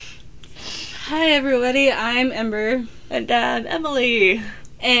Hi everybody, I'm Ember. And Emily.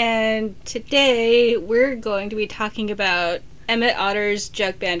 And today we're going to be talking about Emmet Otter's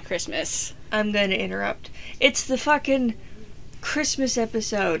Jug-Band Christmas. I'm gonna interrupt. It's the fucking Christmas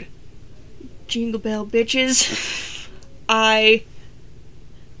episode. Jingle bell bitches. I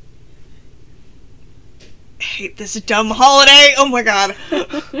hate this dumb holiday. Oh my god.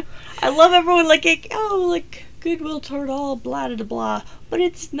 I love everyone like goodwill toward all, blah blah blah. But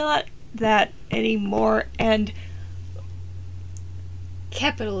it's not that anymore, and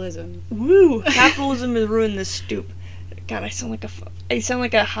Capitalism. Woo! Capitalism has ruined this stoop. God, I sound like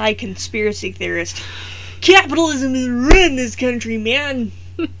a high conspiracy theorist. Capitalism has ruined this country, man.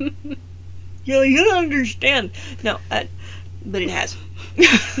 You don't understand. No, but it has.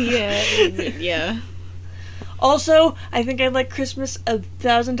 Yeah. Also, I think I'd like Christmas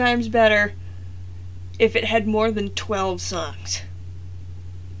 1,000 times better if it had more than 12 songs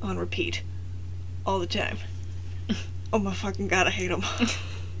on repeat all the time. Oh my fucking god, I hate them.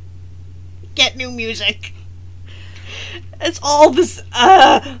 Get new music. It's all this,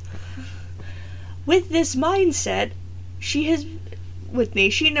 with this mindset, she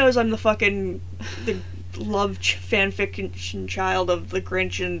knows I'm the love fanfiction child of the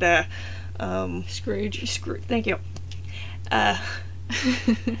Grinch and, Scrooge. Thank you.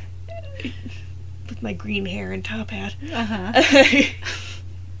 With my green hair and top hat. Uh-huh.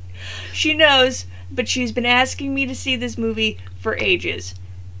 She knows, but she's been asking me to see this movie for ages.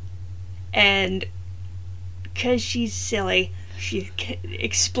 And because she's silly, she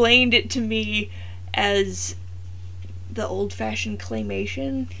explained it to me as the old-fashioned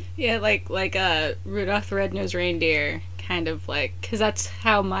claymation. Yeah, like Rudolph the Red-Nosed Reindeer, kind of like, because that's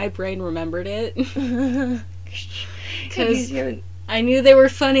how my brain remembered it. Because I knew they were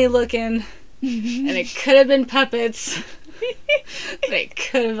funny looking, and it could have been puppets, but it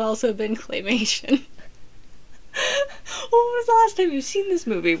could have also been claymation. When was the last time you've seen this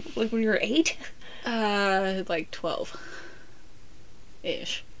movie? Like when you were 8? Like 12.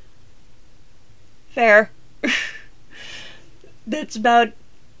 Ish. Fair. That's about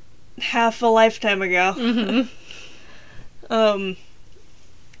half a lifetime ago. Mm-hmm.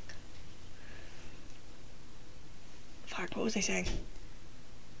 Fuck, what was I saying?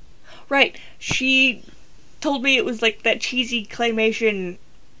 Right, she told me it was like that cheesy claymation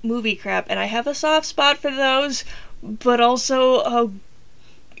movie crap, and I have a soft spot for those, but also,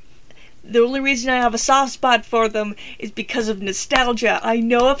 the only reason I have a soft spot for them is because of nostalgia. I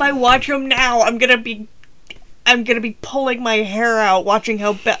know if I watch them now, I'm gonna be pulling my hair out watching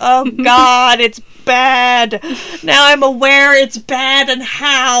how oh god, it's bad. Now I'm aware it's bad, and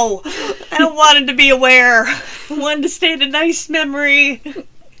how. I don't want it to be aware. I want it to stay in a nice memory.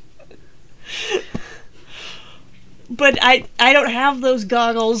 But I don't have those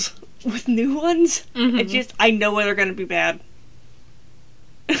goggles with new ones. Mm-hmm. I know they're gonna be bad.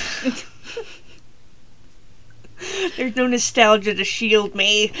 There's no nostalgia to shield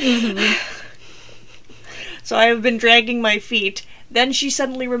me. Mm-hmm. So I have been dragging my feet. Then she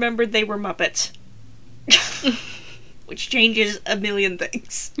suddenly remembered they were Muppets. Which changes a million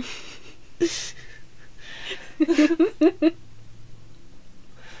things.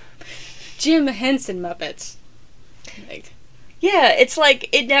 Jim Henson Muppets. Yeah, it's like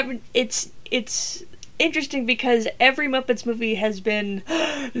it's interesting because every Muppets movie has been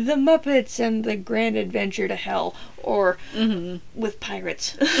the Muppets and the Grand Adventure to Hell, or with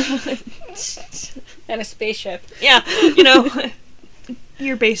pirates. And a spaceship. Yeah,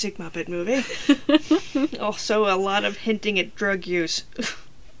 your basic Muppet movie. Also a lot of hinting at drug use.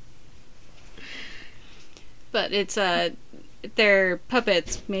 But it's they're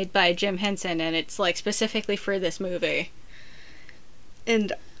puppets made by Jim Henson, and it's like specifically for this movie.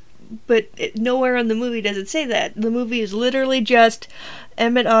 But nowhere in the movie does it say that. The movie is literally just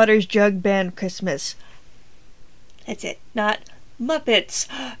Emmet Otter's Jug-Band Christmas. That's it. Not Muppets.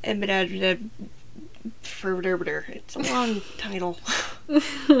 Emmet Otter. It's a long title.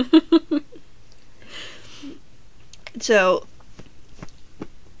 So,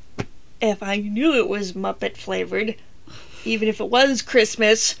 if I knew it was Muppet flavored, even if it was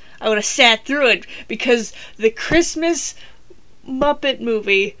Christmas, I would have sat through it, because the Christmas Muppet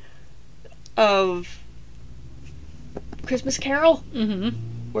movie of Christmas Carol,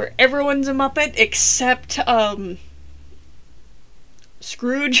 where everyone's a Muppet except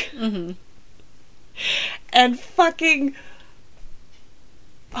Scrooge, and fucking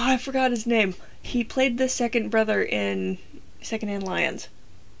I forgot his name. He played the second brother in Secondhand Lions.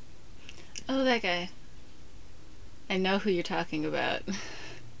 Oh, that guy. I know who you're talking about.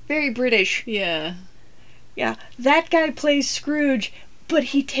 Very British. Yeah. Yeah, that guy plays Scrooge, But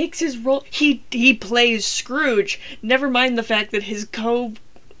he takes his role. He plays Scrooge. Never mind the fact that his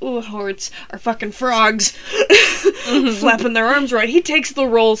cohorts are fucking frogs, flapping their arms around. He takes the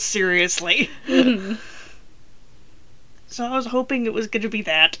role seriously. Mm-hmm. So I was hoping it was going to be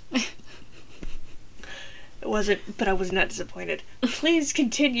that. It wasn't, but I was not disappointed. Please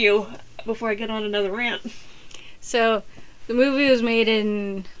continue before I get on another rant. So, the movie was made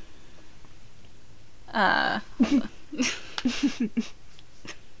in...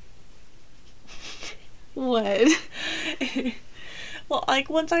 What? Well, like,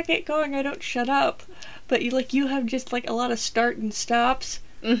 once I get going, I don't shut up. But you have just, like, a lot of start and stops.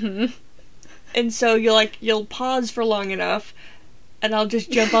 Mm-hmm. And so you'll pause for long enough, and I'll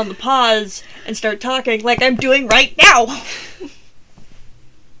just jump on the pause and start talking like I'm doing right now.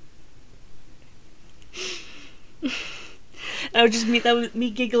 That was me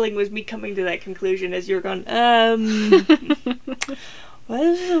giggling was me coming to that conclusion as you were going, what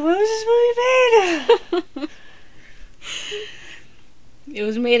was this movie made? It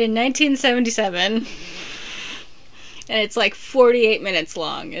was made in 1977. And it's like 48 minutes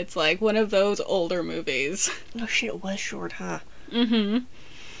long. It's like one of those older movies. Oh shit, it was short, huh? Mm-hmm.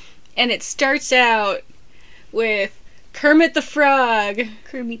 And it starts out with Kermit the Frog.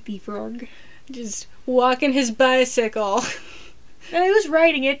 Kermit the Frog. Just walking his bicycle. No, he was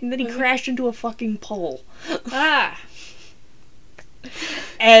riding it, and then he crashed into a fucking pole. Ah.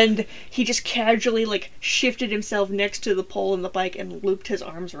 And he just casually, like, shifted himself next to the pole and the bike and looped his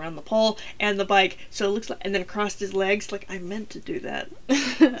arms around the pole and the bike, so it looks like, and then crossed his legs, like, I meant to do that.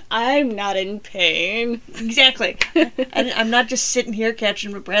 I'm not in pain. Exactly. I'm not just sitting here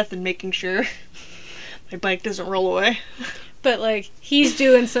catching my breath and making sure my bike doesn't roll away. But, like, he's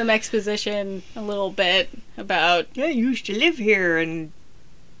doing some exposition a little bit about... Yeah, you used to live here, and...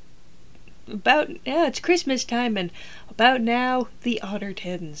 it's Christmas time, and about now, the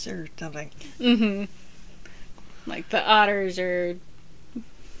Ottertons, or something. Mm-hmm. Like, the Otters are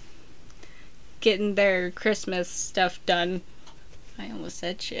getting their Christmas stuff done. I almost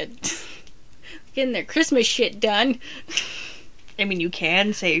said shit. Getting their Christmas shit done. I mean, you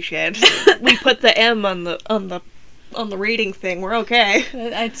can say shit. We put the M on the rating thing. We're okay.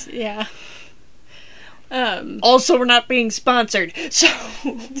 Yeah. Also, we're not being sponsored, so...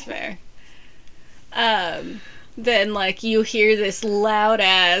 That's fair. Then, like, you hear this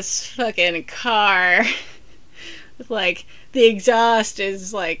loud-ass fucking car. With, like, the exhaust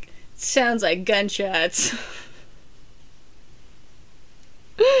is, like, sounds like gunshots.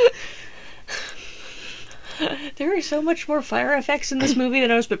 There is so much more fire effects in this movie than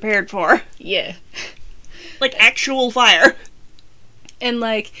I was prepared for. Yeah. Like, actual fire. And,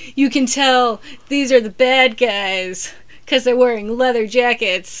 like, you can tell these are the bad guys because they're wearing leather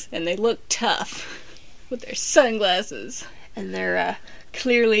jackets and they look tough with their sunglasses. And they're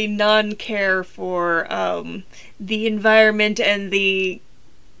clearly non-care for the environment and the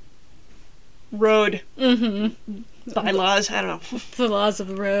road bylaws. I don't know. The laws of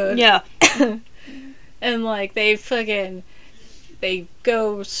the road. Yeah. And, like, they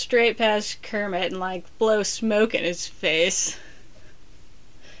go straight past Kermit and, like, blow smoke in his face.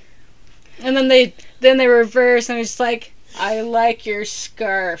 And then they reverse and it's like, I like your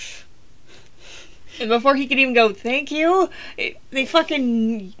scarf. And before he could even go, thank you, they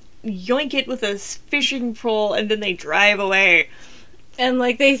fucking yoink it with a fishing pole and then they drive away. And,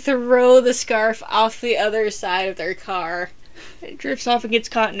 like, they throw the scarf off the other side of their car. It drifts off and gets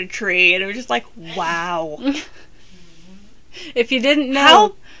caught in a tree, and it was just like, wow. If you didn't know...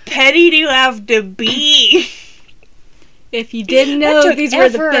 How petty do you have to be? If you didn't know these were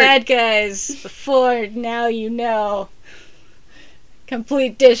the bad guys before, now you know.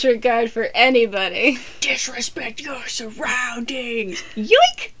 Complete disregard for anybody. Disrespect your surroundings.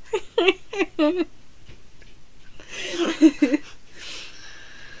 Yoink!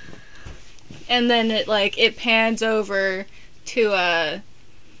 And then it pans over to the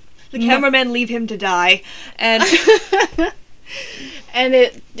cameramen leave him to die, and and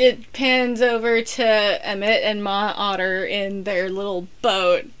it pans over to Emmet and Ma Otter in their little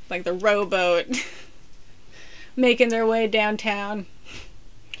boat, like the rowboat, making their way downtown.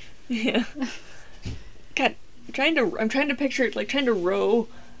 Yeah. God, I'm trying to picture it, like trying to row,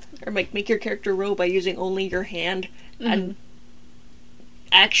 or like make your character row by using only your hand, and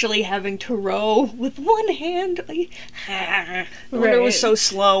actually having to row with one hand. I wonder it was so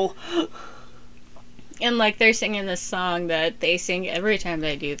slow. And, like, they're singing this song that they sing every time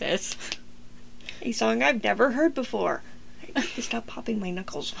they do this. A song I've never heard before. I need to stop popping my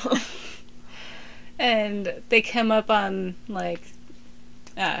knuckles. And they come up on, like,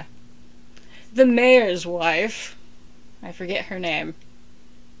 the mayor's wife. I forget her name.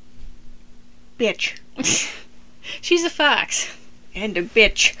 bitch. She's a fox. And a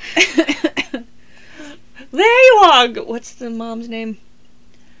bitch. There you are! What's the mom's name?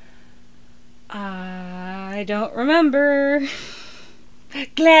 I don't remember.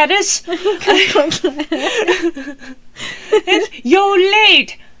 Gladys! You're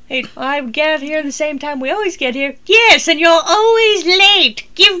late! Hey, I get here the same time we always get here. Yes, and you're always late!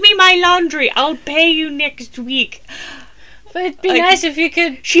 Give me my laundry. I'll pay you next week. But it'd be nice if you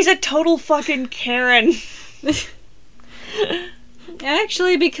could... She's a total fucking Karen.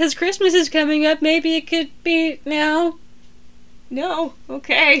 Actually, because Christmas is coming up, maybe it could be now. No,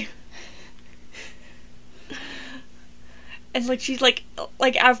 okay. And, like, she's, like,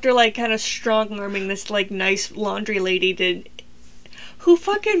 after, like, kind of strong-arming this, like, nice laundry lady who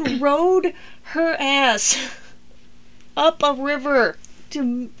fucking rode her ass up a river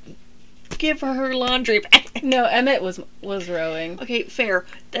to give her laundry back. No, Emmet was rowing. Okay, fair.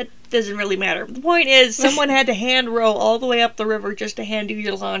 That doesn't really matter. The point is, someone had to hand row all the way up the river just to hand you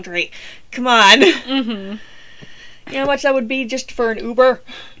your laundry. Come on. Mm-hmm. You know how much that would be just for an Uber?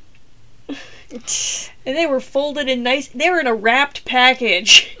 And they were folded in nice... They were in a wrapped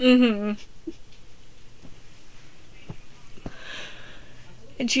package. Mm-hmm.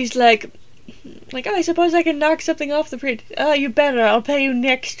 And she's like, oh, I suppose I can knock something off the fridge. Oh, you better. I'll pay you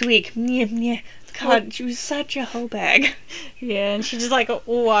next week. God, she was such a hoe bag. Yeah, and she just, like,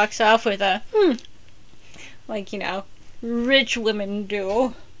 walks off with a, like, you know, rich women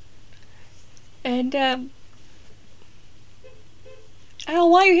do. And, oh,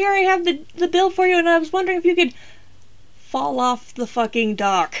 while you're here, I have the bill for you, and I was wondering if you could fall off the fucking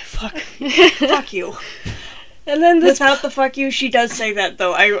dock. Fuck you. And then without the fuck you, she does say that,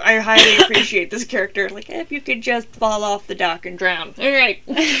 though. I highly appreciate this character. Like, if you could just fall off the dock and drown. Alright.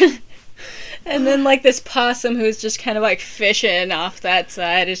 And then, like, this possum who's just kind of, like, fishing off that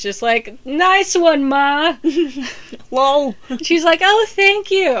side is just like, nice one, Ma! Lol. She's like, oh,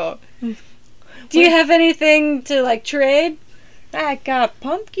 thank you! Do you have anything to, like, trade? I got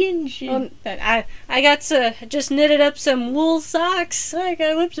pumpkins. I got just knitted up some wool socks. I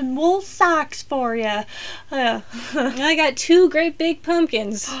got whip some wool socks for you. I got 2 great big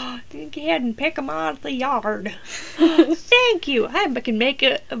pumpkins. Go ahead and pick them out of the yard. Thank you. I can make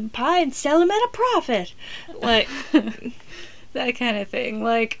a pie and sell them at a profit. Like that kind of thing.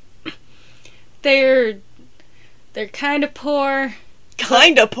 Like they're kind of poor.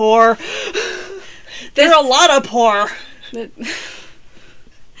 Kind of poor. They're a lot of poor.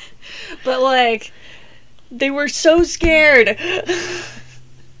 But, like, they were so scared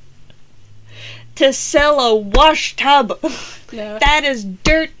to sell a wash tub. No. That is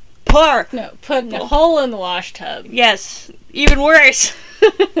dirt poor. No, putting a hole in the wash tub. Yes, even worse.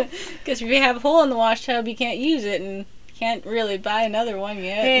 Because if you have a hole in the wash tub, you can't use it and can't really buy another one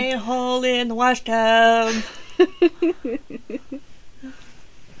yet. A hole in the wash tub.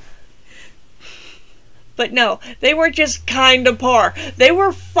 But no, they were just kind of poor. They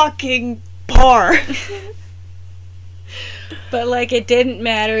were fucking poor. But, like, it didn't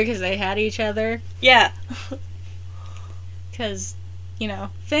matter because they had each other. Yeah. Because, you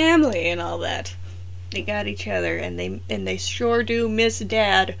know, family and all that. They got each other, and they sure do miss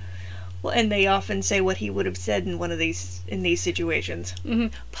Dad. Well, and they often say what he would have said in these situations.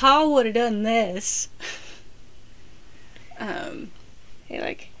 Mm-hmm. Pa would have done this. Hey,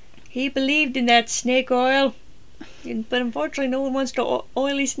 like, he believed in that snake oil, but unfortunately no one wants to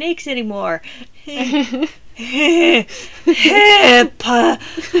oily snakes anymore. Did you get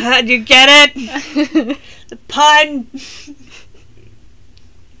it? The pun.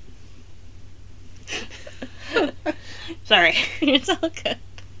 Sorry. It's all good.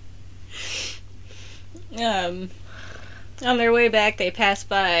 On their way back, they passed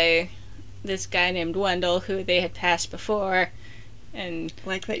by this guy named Wendell, who they had passed before. And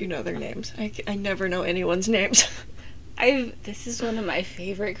like that you know their names. I never know anyone's names. This is one of my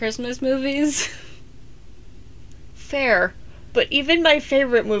favorite Christmas movies. Fair. But even my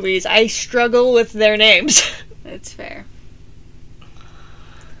favorite movies, I struggle with their names. That's fair.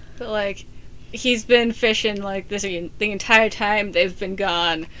 But, like, he's been fishing, like, the entire time they've been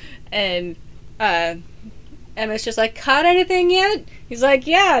gone. And, Emmet's just like, caught anything yet? He's like,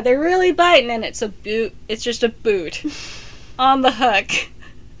 yeah, they're really biting, and it's just a boot. On the hook.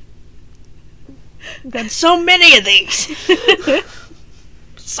 Got so many of these.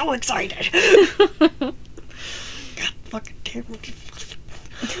 So excited. God fucking damn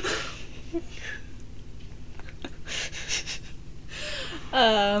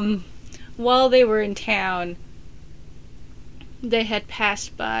it. While they were in town, they had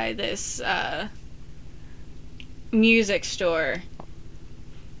passed by this music store.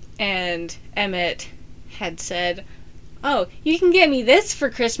 And Emmet had said, "Oh, you can get me this for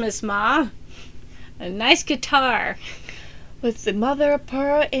Christmas, Ma. A nice guitar." With the mother of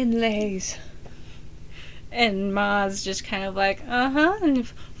pearl inlays. And Ma's just kind of like, uh-huh,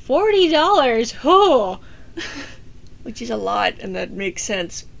 and $40, oh. Which is a lot, and that makes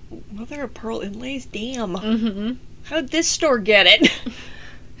sense. Mother of pearl inlays? Damn. Mm-hmm. How'd this store get it?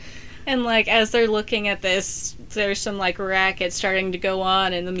 And, like, as they're looking at this, there's some, like, racket starting to go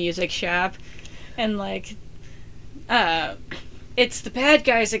on in the music shop. And, like, it's the bad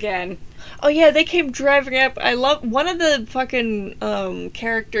guys again. Oh yeah, they came driving up. I love... One of the fucking,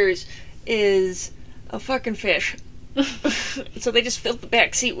 characters is a fucking fish. So they just filled the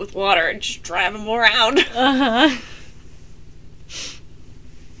back seat with water and just drive them around. Uh-huh.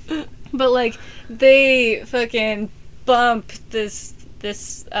 But, like, they fucking bump this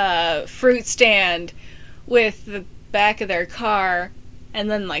fruit stand with the back of their car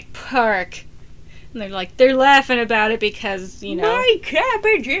and then, like, park. And they're laughing about it because, you know... My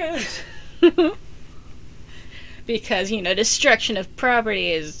cabbages! Because, you know, destruction of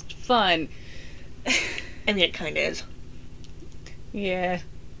property is fun. I mean, it kind of is. Yeah.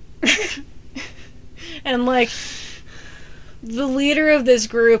 And, like, the leader of this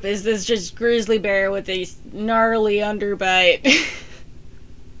group is this just grizzly bear with a gnarly underbite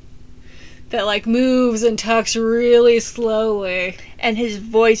that, like, moves and talks really slowly. And his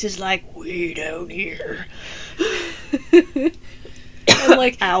voice is like, "Way down here." And,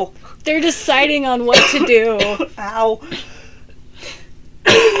 like, ow. They're deciding on what to do. Ow.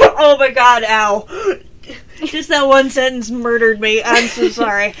 Oh my god, ow. Just that one sentence murdered me. I'm so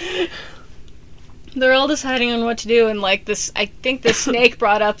sorry. They're all deciding on what to do, and, like, this, I think the snake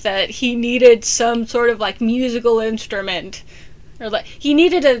brought up that he needed some sort of, like, musical instrument. Or, like, he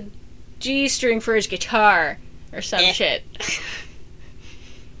needed a G string for his guitar, or some shit.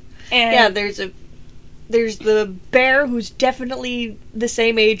 And yeah, there's the bear who's definitely the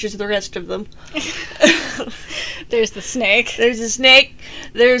same age as the rest of them. There's the snake. There's the snake,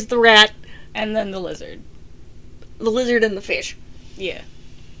 there's the rat. And then the lizard. The lizard and the fish. Yeah.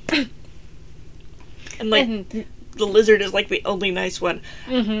 And, like, the lizard is, like, the only nice one.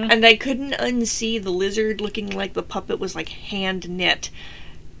 Mm-hmm. And I couldn't unsee the lizard looking like the puppet was, like, hand knit.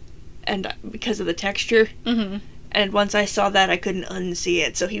 And because of the texture. Mm-hmm. And once I saw that, I couldn't unsee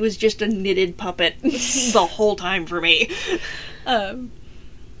it. So he was just a knitted puppet the whole time for me.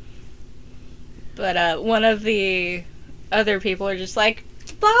 But one of the other people are just like,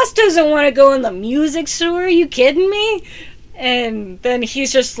 "Boss doesn't want to go in the music store, are you kidding me?" And then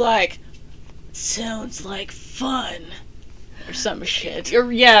he's just like, "Sounds like fun." Or some shit. Or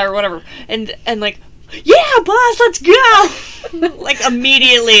whatever. And like, "Yeah, boss, let's go!" Like,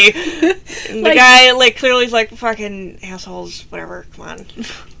 immediately. And the guy, like, clearly is like, "Fucking assholes, whatever, come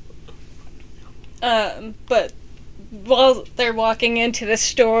on." But while they're walking into the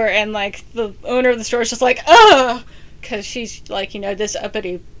store, and, like, the owner of the store is just like, "Ugh!" Because she's, like, you know, this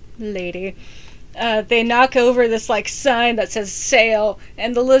uppity lady. They knock over this, like, sign that says sale,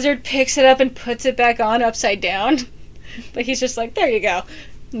 and the lizard picks it up and puts it back on upside down. But he's just like, "There you go."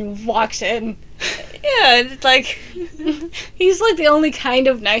 And walks in. Yeah, it's like... He's, like, the only kind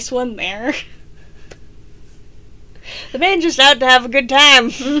of nice one there. The man's just out to have a good time.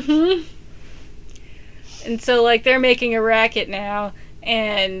 Mm-hmm. And so, like, they're making a racket now,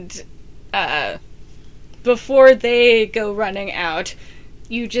 and, before they go running out,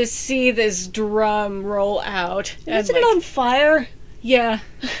 you just see this drum roll out. Isn't it on fire? Yeah.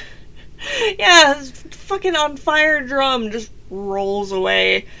 Yeah, this fucking on fire drum just rolls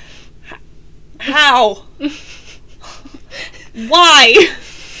away. How? Why?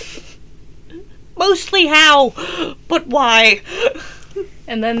 Mostly how, but why?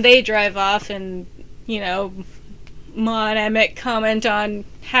 And then they drive off, and, you know, Ma and Emmet comment on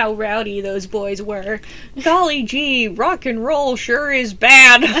how rowdy those boys were. Golly gee, rock and roll sure is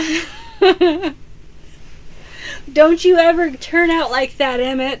bad. Don't you ever turn out like that,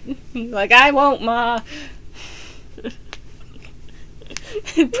 Emmet. He's like, "I won't, Ma."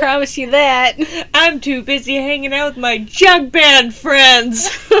 I promise you that. I'm too busy hanging out with my Jug-Band friends.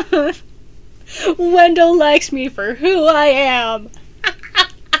 Wendell likes me for who I am.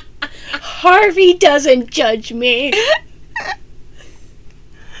 Harvey doesn't judge me.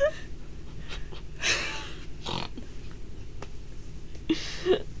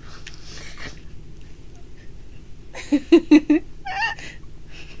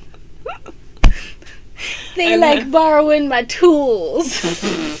 They like borrowing my tools.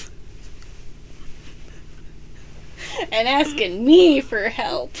 And asking me for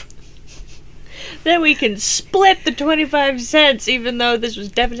help. Then we can split the 25 cents, even though this was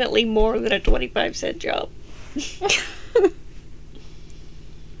definitely more than a 25-cent job.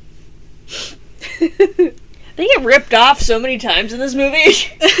 They get ripped off so many times in this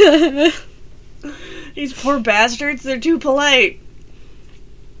movie. These poor bastards, they're too polite.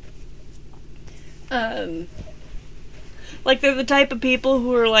 Like, they're the type of people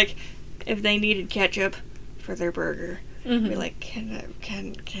who are like, if they needed ketchup for their burger, be like, never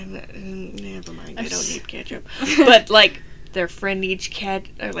mind, I don't need ketchup. But, like, their friend needs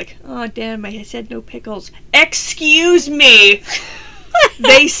they're like, oh, damn, I said no pickles. Excuse me!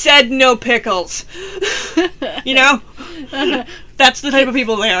 They said no pickles. You know? That's the type of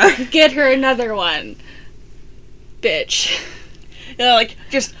people they are. Get her another one. Bitch. You know, like,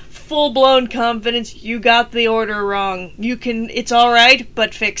 just full-blown confidence, you got the order wrong. It's alright,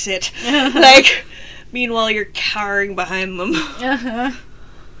 but fix it. Like, meanwhile, you're cowering behind them.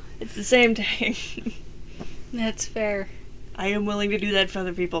 It's the same thing. That's fair. I am willing to do that for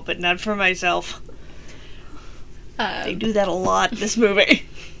other people, but not for myself. They do that a lot in this movie.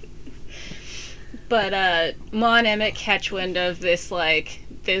 But, Ma and Emmet catch wind of this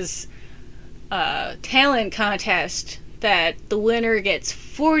talent contest that the winner gets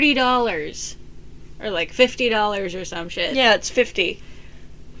 $40. Or, like, $50 or some shit. Yeah, it's 50.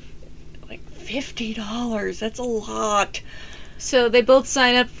 Like, $50, that's a lot. So they both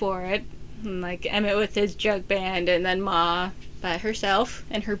sign up for it. Like, Emmet with his Jug-Band, and then Ma by herself,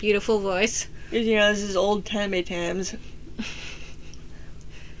 and her beautiful voice. You know, this is old timey times.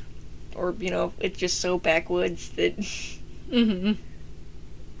 Or, you know, it's just so backwoods that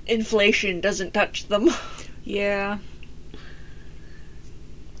inflation doesn't touch them. Yeah.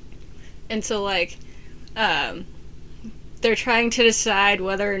 And so, like, they're trying to decide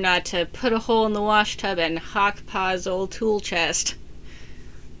whether or not to put a hole in the wash tub and hock Pa's old tool chest.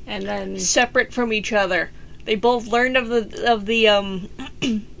 And then... Separate from each other. They both learned of the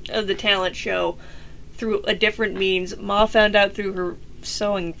talent show through a different means. Ma found out through her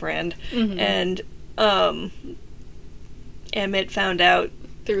sewing friend, and Emmet found out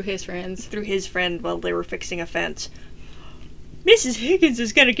through his friend while they were fixing a fence. Mrs. Higgins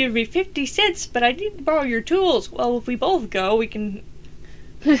is gonna give me 50 cents, but I need to borrow your tools. Well, if we both go, we can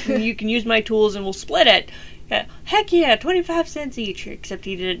you can use my tools and we'll split it. Heck yeah, 25 cents each, except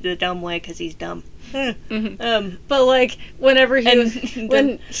he did it the dumb way because he's dumb. But, like, whenever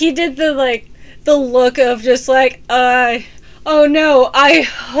when he did the look of just like, oh no, I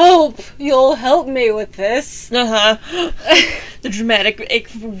hope you'll help me with this. The dramatic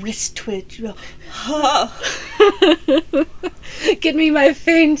wrist twitch. Get me my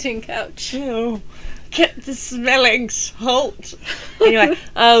fainting couch. Oh, get the smelling salt. Anyway,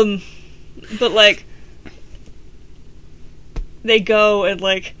 but, like, they go and,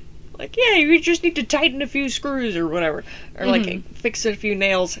 like, yeah, you just need to tighten a few screws or whatever. Or, like, fix a few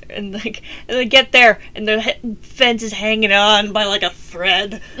nails. And, like, and they get there, and the fence is hanging on by, like, a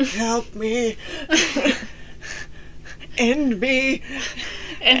thread. Help me. End me.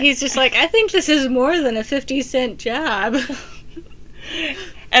 And he's just like, I think this is more than a 50-cent job.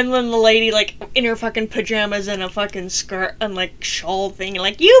 And then the lady, like, in her fucking pajamas and a fucking skirt and, like, shawl thing,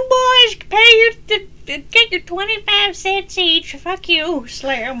 like, you boys get your 25 cents each. Fuck you.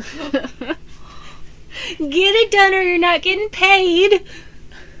 Slam. Get it done or you're not getting paid.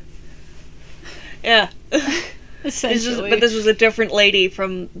 Yeah. Essentially. But this was a different lady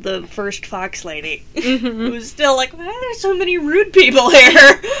from the first Fox lady. Who was still like, why are there so many rude people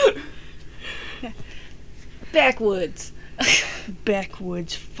here? Backwoods.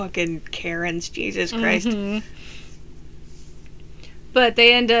 Backwoods fucking Karens, Jesus Christ. But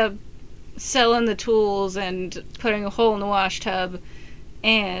they end up selling the tools and putting a hole in the wash tub,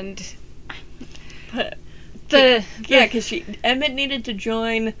 and because Emmet needed to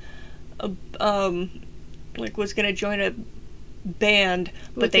join was gonna join a band,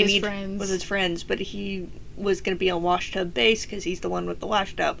 but with his friends, but he was gonna be on wash tub base because he's the one with the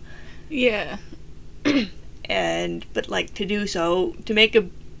wash tub. Yeah. But to do so, to make a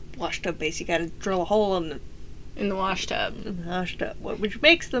wash tub base, you gotta drill a hole in the wash tub. Which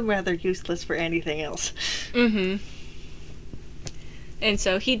makes them rather useless for anything else. And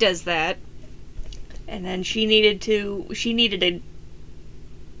so he does that. And then she needed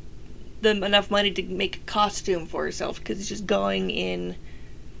them enough money to make a costume for herself, because just going in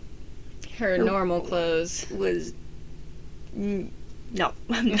her normal clothes was... No,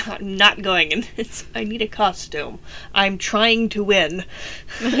 I'm not going in this. I need a costume. I'm trying to win.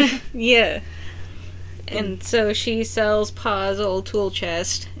 Yeah. And so she sells Pa's old tool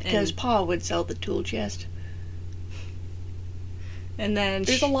chest. Because Pa would sell the tool chest. And then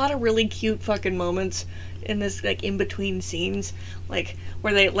there's a lot of really cute fucking moments in this, like, in-between scenes, like,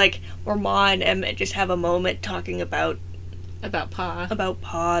 where they, like, where Ma and Emmet just have a moment talking about Pa,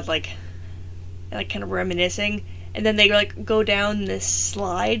 like, kind of reminiscing, and then they, like, go down this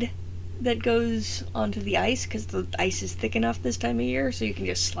slide that goes onto the ice, because the ice is thick enough this time of year, so you can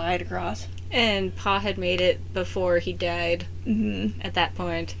just slide across. And Pa had made it before he died, at that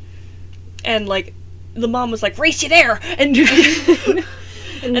point. And, like, the mom was like, "Race you there!" And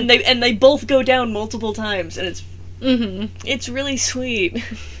and they both go down multiple times, and it's really sweet.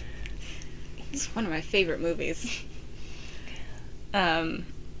 It's one of my favorite movies. But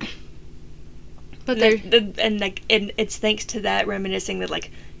and it's thanks to that reminiscing that,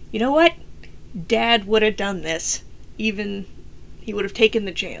 like, you know what? Dad would have done this. Even he would have taken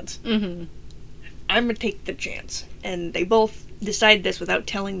the chance. I'm gonna take the chance. And they both decide this without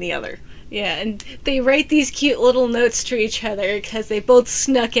telling the other. Yeah, and they write these cute little notes to each other because they both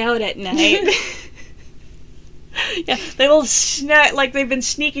snuck out at night. Yeah, they both snuck, like, they've been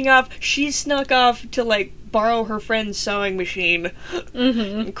sneaking off. She snuck off to, like, borrow her friend's sewing machine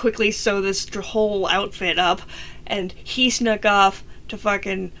and quickly sew this whole outfit up. And he snuck off to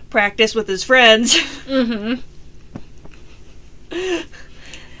fucking practice with his friends.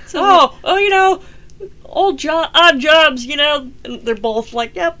 So, you know, odd jobs, you know. And they're both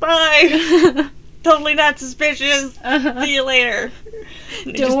like, yeah, bye. Totally not suspicious. See you later.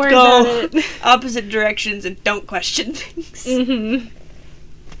 Don't worry about it. Opposite directions and don't question things.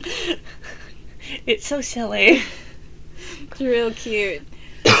 It's so silly. It's real cute.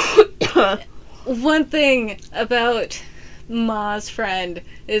 One thing about Ma's friend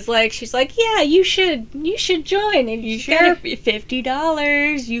is, like, she's like, yeah, you should join, and you sure,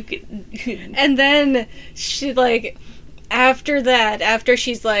 $50 you could. And then she, like, after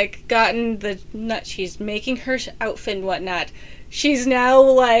she's, like, gotten the nut, she's making her outfit and whatnot, she's now,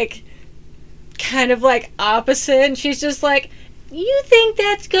 like, kind of, like, opposite, and she's just like, you think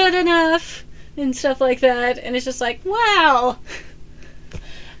that's good enough? And stuff like that, and it's just like, wow.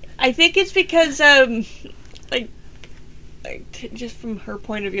 I think it's because, like, just from her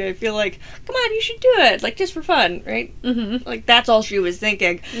point of view, I feel like, come on, you should do it, like, just for fun, right? Like, that's all she was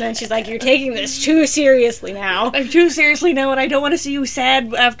thinking. And then she's like, you're taking this too seriously now. I'm too seriously now, and I don't want to see you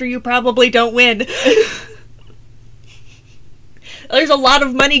sad after you probably don't win. There's a lot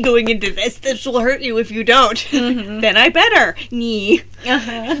of money going into this. This will hurt you if you don't. Then I better. Nee.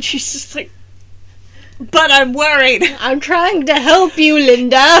 And she's just like, but I'm worried. I'm trying to help you,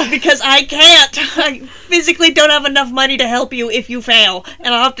 Linda. Because I can't. I physically don't have enough money to help you if you fail.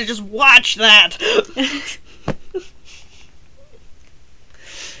 And I'll have to just watch that.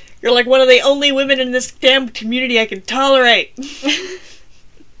 You're like one of the only women in this damn community I can tolerate.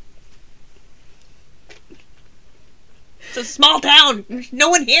 It's a small town. There's no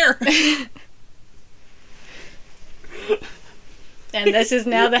one here. And this is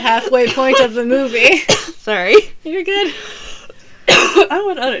now the halfway point of the movie. Sorry. You're good. I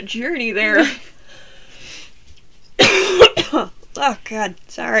went on a journey there. Oh, God.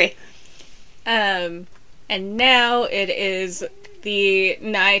 Sorry. And now it is the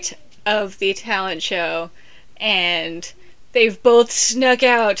night of the talent show, and they've both snuck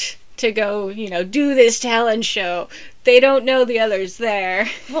out to go, you know, do this talent show. They don't know the other's there.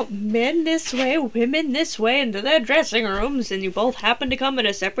 Well, men this way, women this way, into their dressing rooms, and you both happen to come at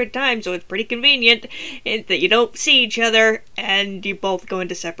a separate time, so it's pretty convenient that you don't see each other, and you both go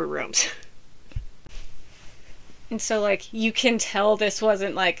into separate rooms. And so, like, you can tell this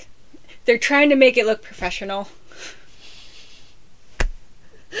wasn't, like, they're trying to make it look professional.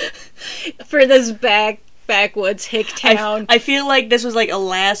 For this backwoods hick town. I feel like this was, like, a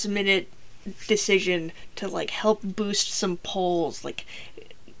last-minute decision to, like, help boost some polls, like,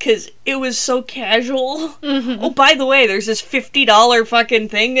 because it was so casual. Oh, by the way, there's this $50 fucking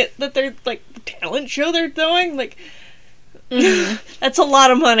thing that they're, like, talent show they're doing, like, that's a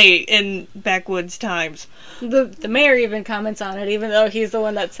lot of money in backwoods times. The mayor even comments on it, even though he's the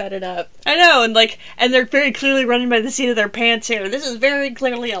one that set it up. I know, and they're very clearly running by the seat of their pants here. This is very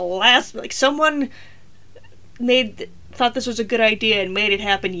clearly someone thought this was a good idea and made it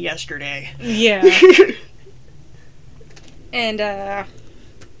happen yesterday. Yeah. And,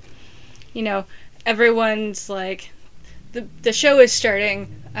 you know, everyone's like, the show is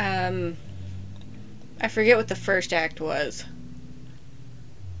starting. I forget what the first act was.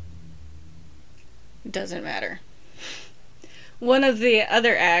 It doesn't matter. One of the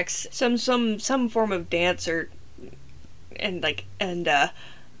other acts, some form of dance and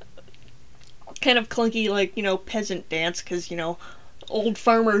kind of clunky, like, you know, peasant dance, because, you know, old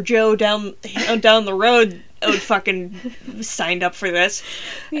Farmer Joe down the road fucking signed up for this.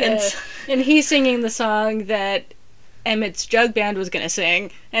 Yeah. And he's singing the song that Emmet's Jug-Band was gonna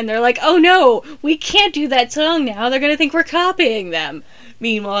sing, and they're like, oh no, we can't do that song now, they're gonna think we're copying them.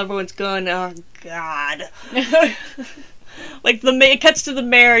 Meanwhile, everyone's going, oh god. Like, it cuts to the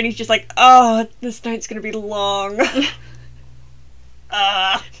mayor, and he's just like, oh, this night's gonna be long.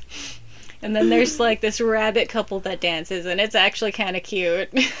 And then there's, like, this rabbit couple that dances, and it's actually kind of cute.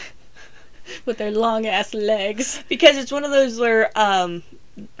 With their long-ass legs. Because it's one of those where,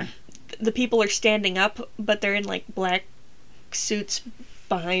 the people are standing up, but they're in, like, black suits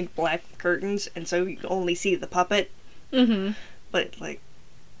behind black curtains, and so you only see the puppet. Mm-hmm. But, like,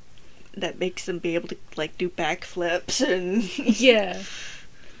 that makes them be able to, like, do backflips and... Yeah.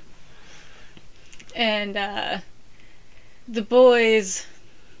 And, the boys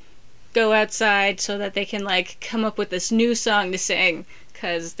go outside so that they can, like, come up with this new song to sing,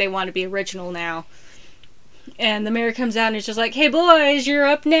 because they want to be original now. And the mayor comes out and is just like, hey boys, you're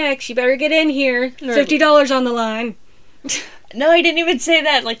up next, you better get in here. $50 on the line. No, I didn't even say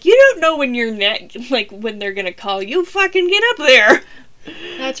that. Like, you don't know when you're when they're gonna call you. Fucking get up there.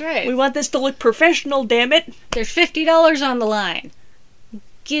 That's right. We want this to look professional, damn it. There's $50 on the line.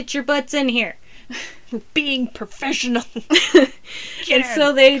 Get your butts in here. We're being professional. And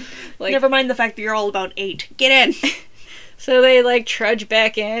so they, like... Never mind the fact that you're all about 8. Get in. So they, like, trudge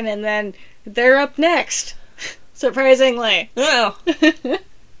back in, and then they're up next. Surprisingly. Oh.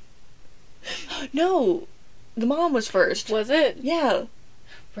 No. The mom was first. Was it? Yeah.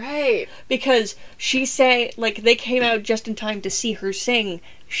 Right. Because she they came out just in time to see her sing.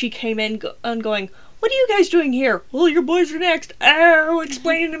 She came in going, what are you guys doing here? Well, your boys are next. I'll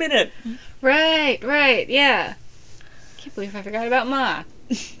explain in a minute. Right, yeah. Can't believe I forgot about Ma.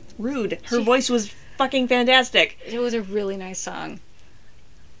 Rude. Her voice was fucking fantastic. It was a really nice song.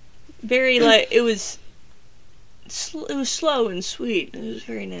 Very, it was slow and sweet. It was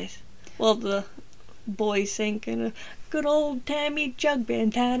very nice. Well, the boy sang kind of good old timey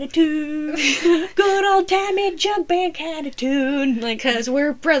Jug-Band kind of tune. Good old timey Jug-Band kind of tune. Like, 'cause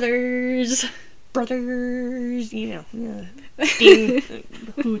we're brothers. Brothers, you know. Ding,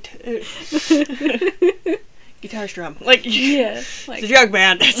 hoot. Guitar strum. Like, yeah. Like, it's a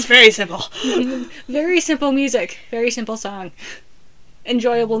Jug-Band. It's very simple. Very simple music. Very simple song.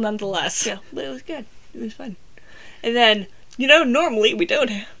 Enjoyable nonetheless. Yeah, but it was good. It was fun. And then, normally we don't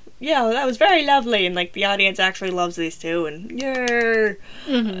have... Yeah, that was very lovely, and, like, the audience actually loves these two, and yeah.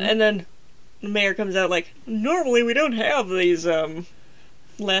 Mm-hmm. And then the mayor comes out like, normally we don't have these,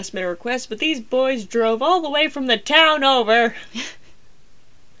 last-minute requests, but these boys drove all the way from the town over.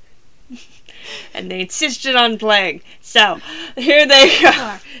 And they insisted on playing. So, here they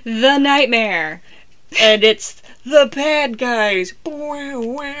are. The Nightmare. And it's the bad guys.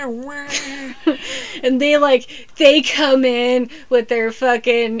 And they come in with their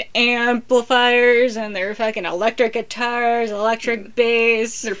fucking amplifiers and their fucking electric guitars, electric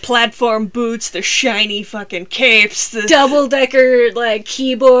bass. Their platform boots, their shiny fucking capes. The double-decker,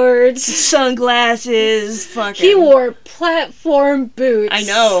 keyboards. Sunglasses, fucking... He wore platform boots. I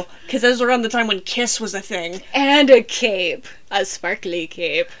know, because those were around the time when Kiss was a thing. And a cape. A sparkly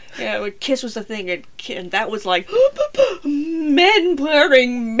cape. Yeah, when Kiss was a thing, and that was like, men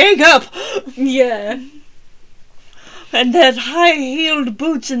wearing makeup! Yeah. And their high-heeled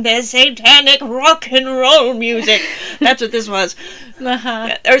boots and their satanic rock and roll music. That's what this was. Uh-huh.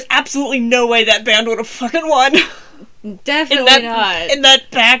 Yeah, there's absolutely no way that band would have fucking won. Definitely not. In that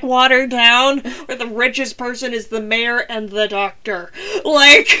backwater town where the richest person is the mayor and the doctor.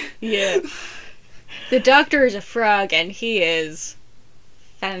 Yeah. The doctor is a frog, and he is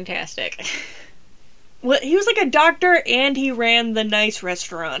fantastic. Well, he was like a doctor, and he ran the nice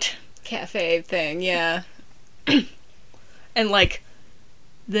restaurant. Cafe thing, yeah. And,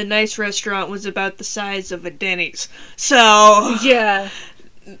 the nice restaurant was about the size of a Denny's. So... Yeah.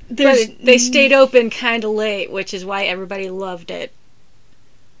 But they stayed open kind of late, which is why everybody loved it.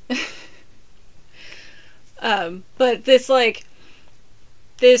 But this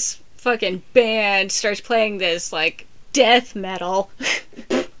fucking band starts playing this, death metal.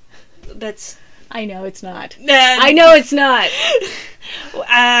 I know it's not. I know it's not.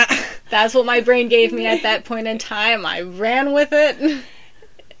 That's what my brain gave me at that point in time. I ran with it.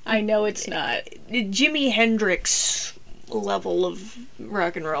 I know it's not. Jimi Hendrix level of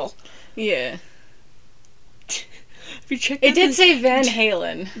rock and roll. Yeah. Have you checked it did say Van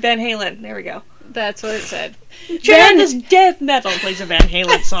Halen. Van Halen, there we go. That's what it said. This death metal plays a Van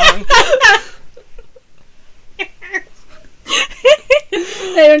Halen song.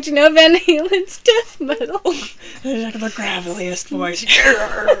 Hey, don't you know Van Halen's death metal? There's the graveliest voice.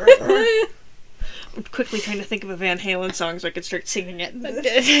 I'm quickly trying to think of a Van Halen song so I could start singing it.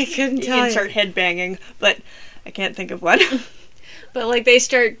 I couldn't tell And you. start headbanging, but I can't think of one. But, like, they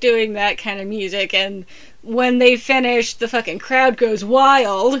start doing that kind of music, and when they finish, the fucking crowd goes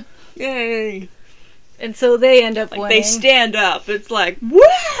wild. Yay! And so they end up Like, winning. they stand up. It's like,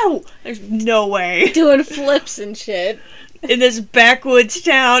 wow! There's no way. Doing flips and shit. In this backwoods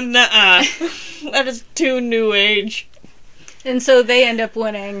town, nuh-uh. That is too new age. And so they end up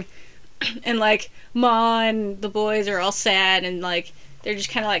winning. And, like, Ma and the boys are all sad, and, like, they're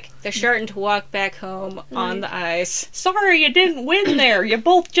just kind of like, they're starting to walk back home on the ice. Sorry you didn't win there. You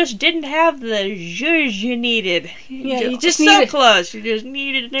both just didn't have the zhuzh you needed. Yeah, you just so needed... close. You just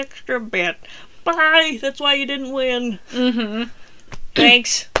needed an extra bit. Bye. That's why you didn't win. Mm-hmm.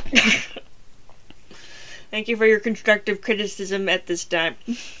 Thanks. Thank you for your constructive criticism at this time.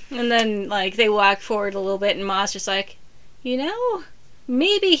 And then, like, they walk forward a little bit, and Ma's just like, you know,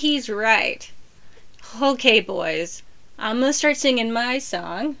 maybe he's right. Okay, boys, I'm gonna start singing my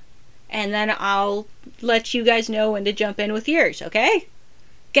song, and then I'll let you guys know when to jump in with yours, okay?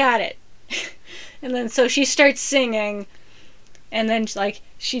 Got it. And then, so she starts singing, and then, like,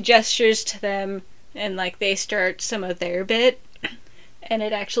 she gestures to them, and, like, they start some of their bit, and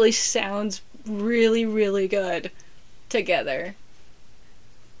it actually sounds really, really good together.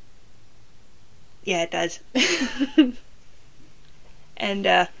 Yeah, it does.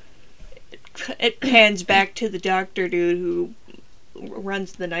 And, it pans back to the doctor dude who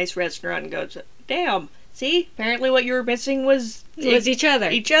runs the nice restaurant and goes, damn, see? Apparently what you were missing was Each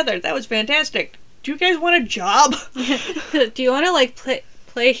other. Each other. That was fantastic. Do you guys want a job? Do you want to, like,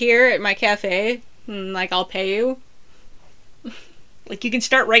 play here at my cafe? And, like, I'll pay you? Like, you can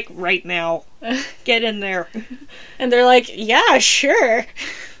start right now. Get in there. And they're like, yeah, sure.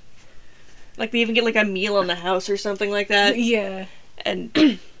 Like, they even get, like, a meal in the house or something like that. Yeah.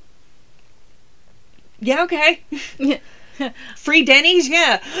 And... yeah, okay. Free Denny's?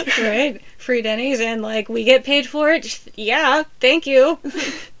 Yeah. Right? Free Denny's, and, like, we get paid for it? Yeah, thank you.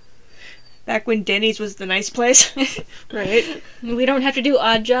 Back when Denny's was the nice place. Right? We don't have to do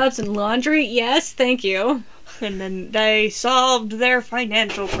odd jobs and laundry? Yes, thank you. And then they solved their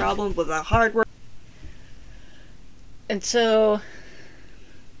financial problem with a hard work. And so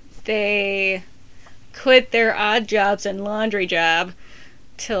they quit their odd jobs and laundry job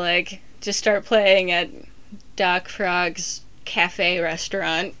to, like, just start playing at Doc Frog's cafe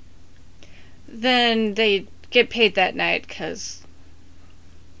restaurant. Then they get paid that night because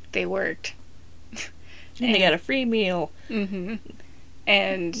they worked. And they got a free meal. Mm-hmm.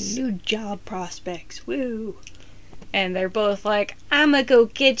 And new job prospects. Woo. And they're both like, I'm gonna go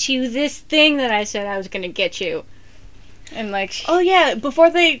get you this thing that I said I was gonna get you. And, like... oh, yeah, before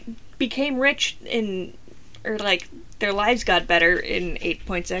they became rich or, like, their lives got better in 8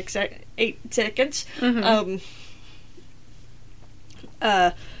 seconds, Mm-hmm.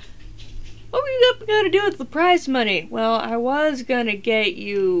 What were you gonna do with the prize money? Well, I was gonna get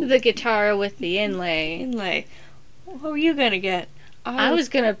you... the guitar with the inlay. What were you gonna get? I was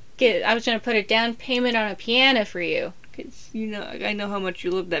gonna put a down payment on a piano for you. 'Cause, you know, I know how much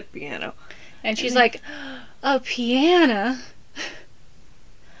you love that piano. And she's like, a piano?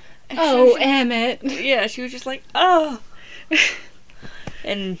 Oh, Emmet. Yeah, she was just like, oh.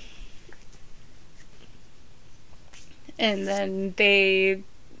 And then they,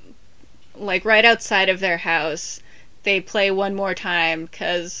 like, right outside of their house, they play one more time,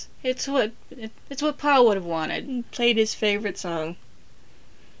 because it's what Pa would have wanted. Played his favorite song.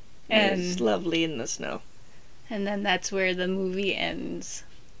 And it's lovely in the snow. And then that's where the movie ends.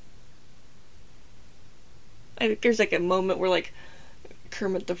 I think there's, like, a moment where, like,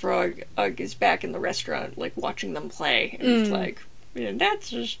 Kermit the Frog is back in the restaurant, like, watching them play. And it's like, and that's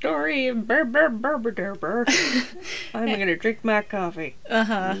the story of burr, burr, burr, burr, burr, burr. I'm gonna drink my coffee.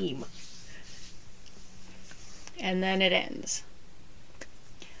 Uh-huh. Meme. And then it ends.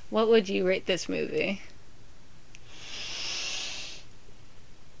 What would you rate this movie?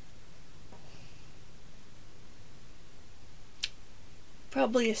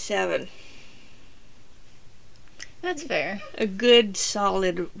 Probably a 7. That's fair. A good,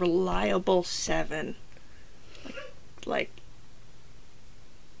 solid, reliable 7. Like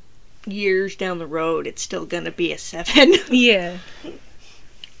years down the road, it's still gonna be a 7. Yeah. It's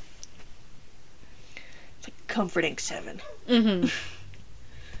a comforting 7. Mm-hmm.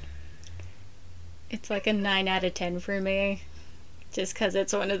 It's like a 9 out of 10 for me. Just because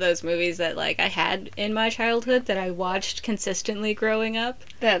it's one of those movies that, like, I had in my childhood that I watched consistently growing up.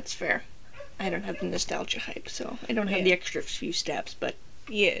 That's fair. I don't have the nostalgia hype, so I don't have the extra few steps, but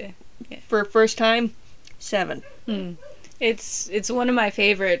yeah. For a first time, 7. It's one of my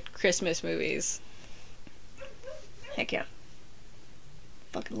favorite Christmas movies. Heck yeah.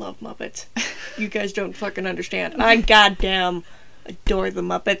 Fucking love Muppets. You guys don't fucking understand. I goddamn adore the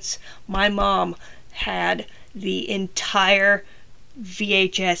Muppets. My mom had the entire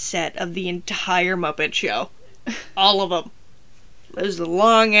VHS set of the entire Muppet Show. All of them. It was a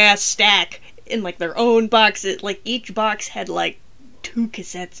long-ass stack in, like, their own boxes. Like, each box had, like, 2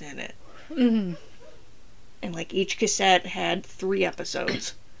 cassettes in it. Mm-hmm. And, like, each cassette had 3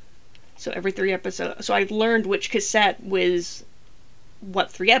 episodes. So every 3 episodes... So I learned which cassette was what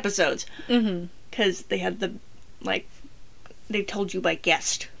 3 episodes. Mm-hmm. Because they had the, like... They told you by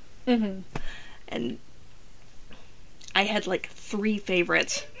guest. Mm-hmm. And I had, like, 3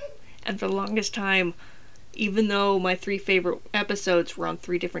 favorites. And for the longest time, even though my 3 favorite episodes were on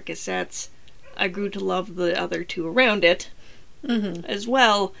 3 different cassettes, I grew to love the other 2 around it as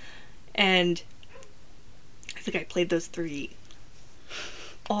well. And I think I played those 3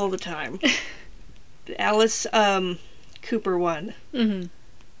 all the time. The Alice Cooper one. Mm-hmm.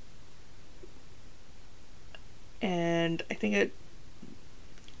 And I think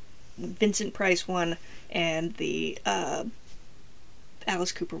Vincent Price one and the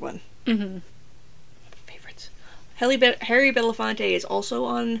Alice Cooper one. Mm-hmm. Favorites. Harry Belafonte is also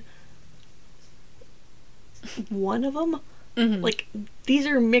on one of them. Mm-hmm. Like, these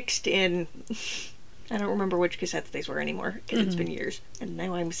are mixed in. I don't remember which cassettes these were anymore, because it's been years. And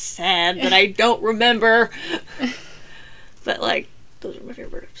now I'm sad that I don't remember. But, like, those are my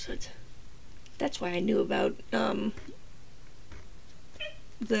favorite episodes. That's why I knew about,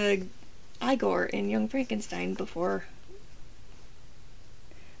 the Igor in Young Frankenstein before.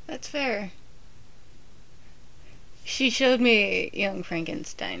 That's fair. She showed me Young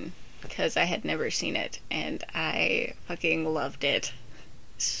Frankenstein because I had never seen it, and I fucking loved it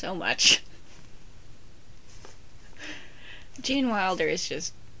so much. Gene Wilder is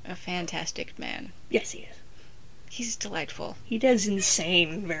just a fantastic man. Yes, he is. He's delightful. He does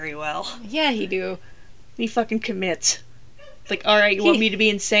insane very well. Yeah, he do. He fucking commits. Like, alright, you want me to be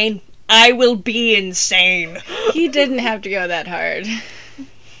insane? I will be insane. He didn't have to go that hard.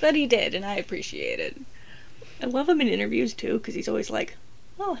 But he did, and I appreciate it. I love him in interviews, too, because he's always like,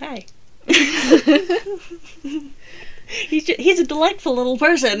 oh, hey. He's a delightful little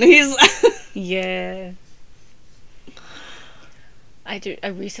person. Yeah. I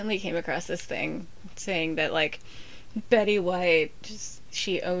recently came across this thing saying that, like, Betty White,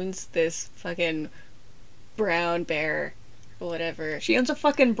 she owns this fucking brown bear or whatever. She owns a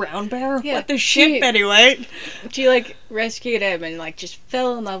fucking brown bear? Yeah, what the shit, Betty White? She, like, rescued him and, like, just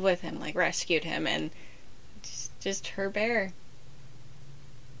fell in love with him, like, rescued him, and just her bear.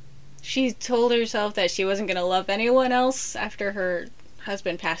 She told herself that she wasn't gonna love anyone else after her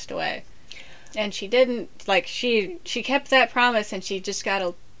husband passed away. And she didn't. Like, she kept that promise, and she just got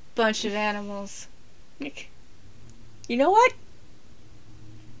a bunch of animals. You know what?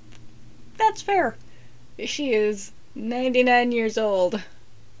 That's fair. She is 99 years old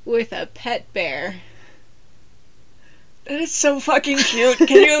with a pet bear. That is so fucking cute.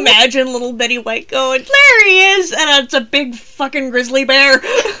 Can you imagine little Betty White going, there he is! And it's a big fucking grizzly bear.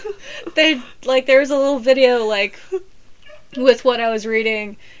 There was a little video, like, with what I was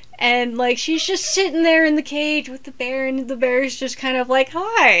reading, and, like, she's just sitting there in the cage with the bear, and the bear's just kind of like,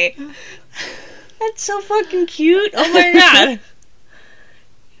 hi! That's so fucking cute. Oh my god.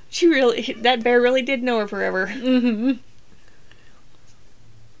 That bear really did know her forever. Mm-hmm.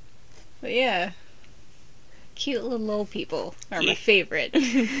 But yeah. Cute little old people are my favorite.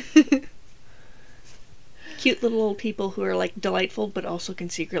 Cute little old people who are, like, delightful, but also can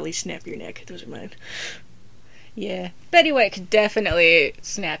secretly snap your neck. Those are mine. Yeah. Betty White could definitely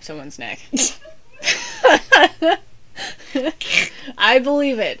snap someone's neck. I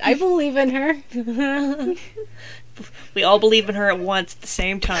believe it. I believe in her. We all believe in her at once at the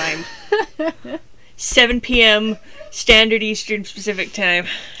same time. 7 p.m. Standard Eastern Pacific Time.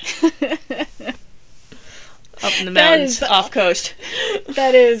 Up in the mountains, off coast.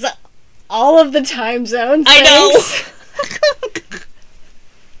 That is all of the time zones. I know!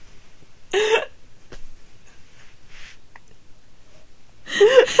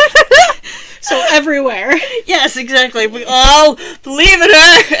 So everywhere. Yes, exactly. We all believe in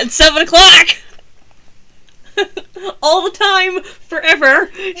her at 7 o'clock. All the time,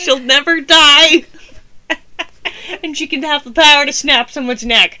 forever. She'll never die. And she can have the power to snap someone's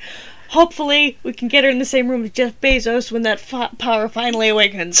neck. Hopefully, we can get her in the same room as Jeff Bezos when that power finally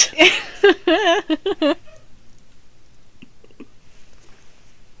awakens.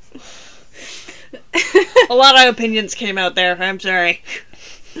 A lot of opinions came out there. I'm sorry.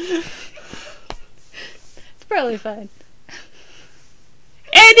 It's probably fine.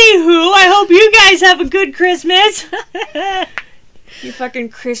 Anywho, I hope you guys have a good Christmas. You fucking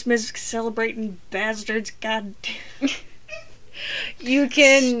Christmas celebrating bastards. God. You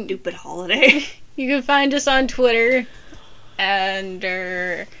can... Stupid holiday. You can find us on Twitter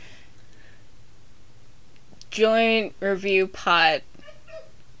under Joint Review Pod.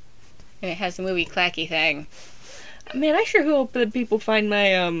 And it has the movie Clacky thing. Man, I sure hope that people find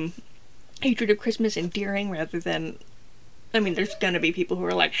my hatred of Christmas endearing rather than... I mean, there's gonna be people who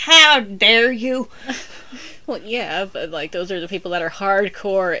are like, how dare you? Well, yeah, but, like, those are the people that are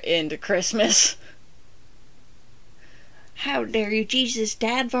hardcore into Christmas. How dare you? Jesus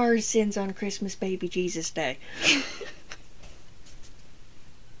died for our sins on Christmas, baby Jesus Day.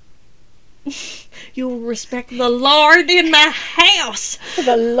 You will respect the Lord in my house.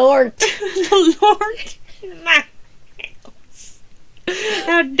 The Lord. The Lord in my house.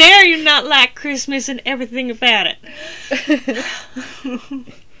 How dare you not like Christmas and everything about it.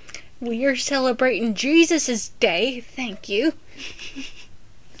 We are celebrating Jesus' day. Thank you.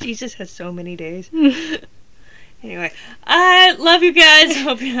 Jesus has so many days. Anyway, I love you guys.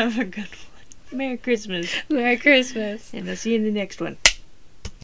 Hope you have a good one. Merry Christmas. Merry Christmas. And I'll see you in the next one.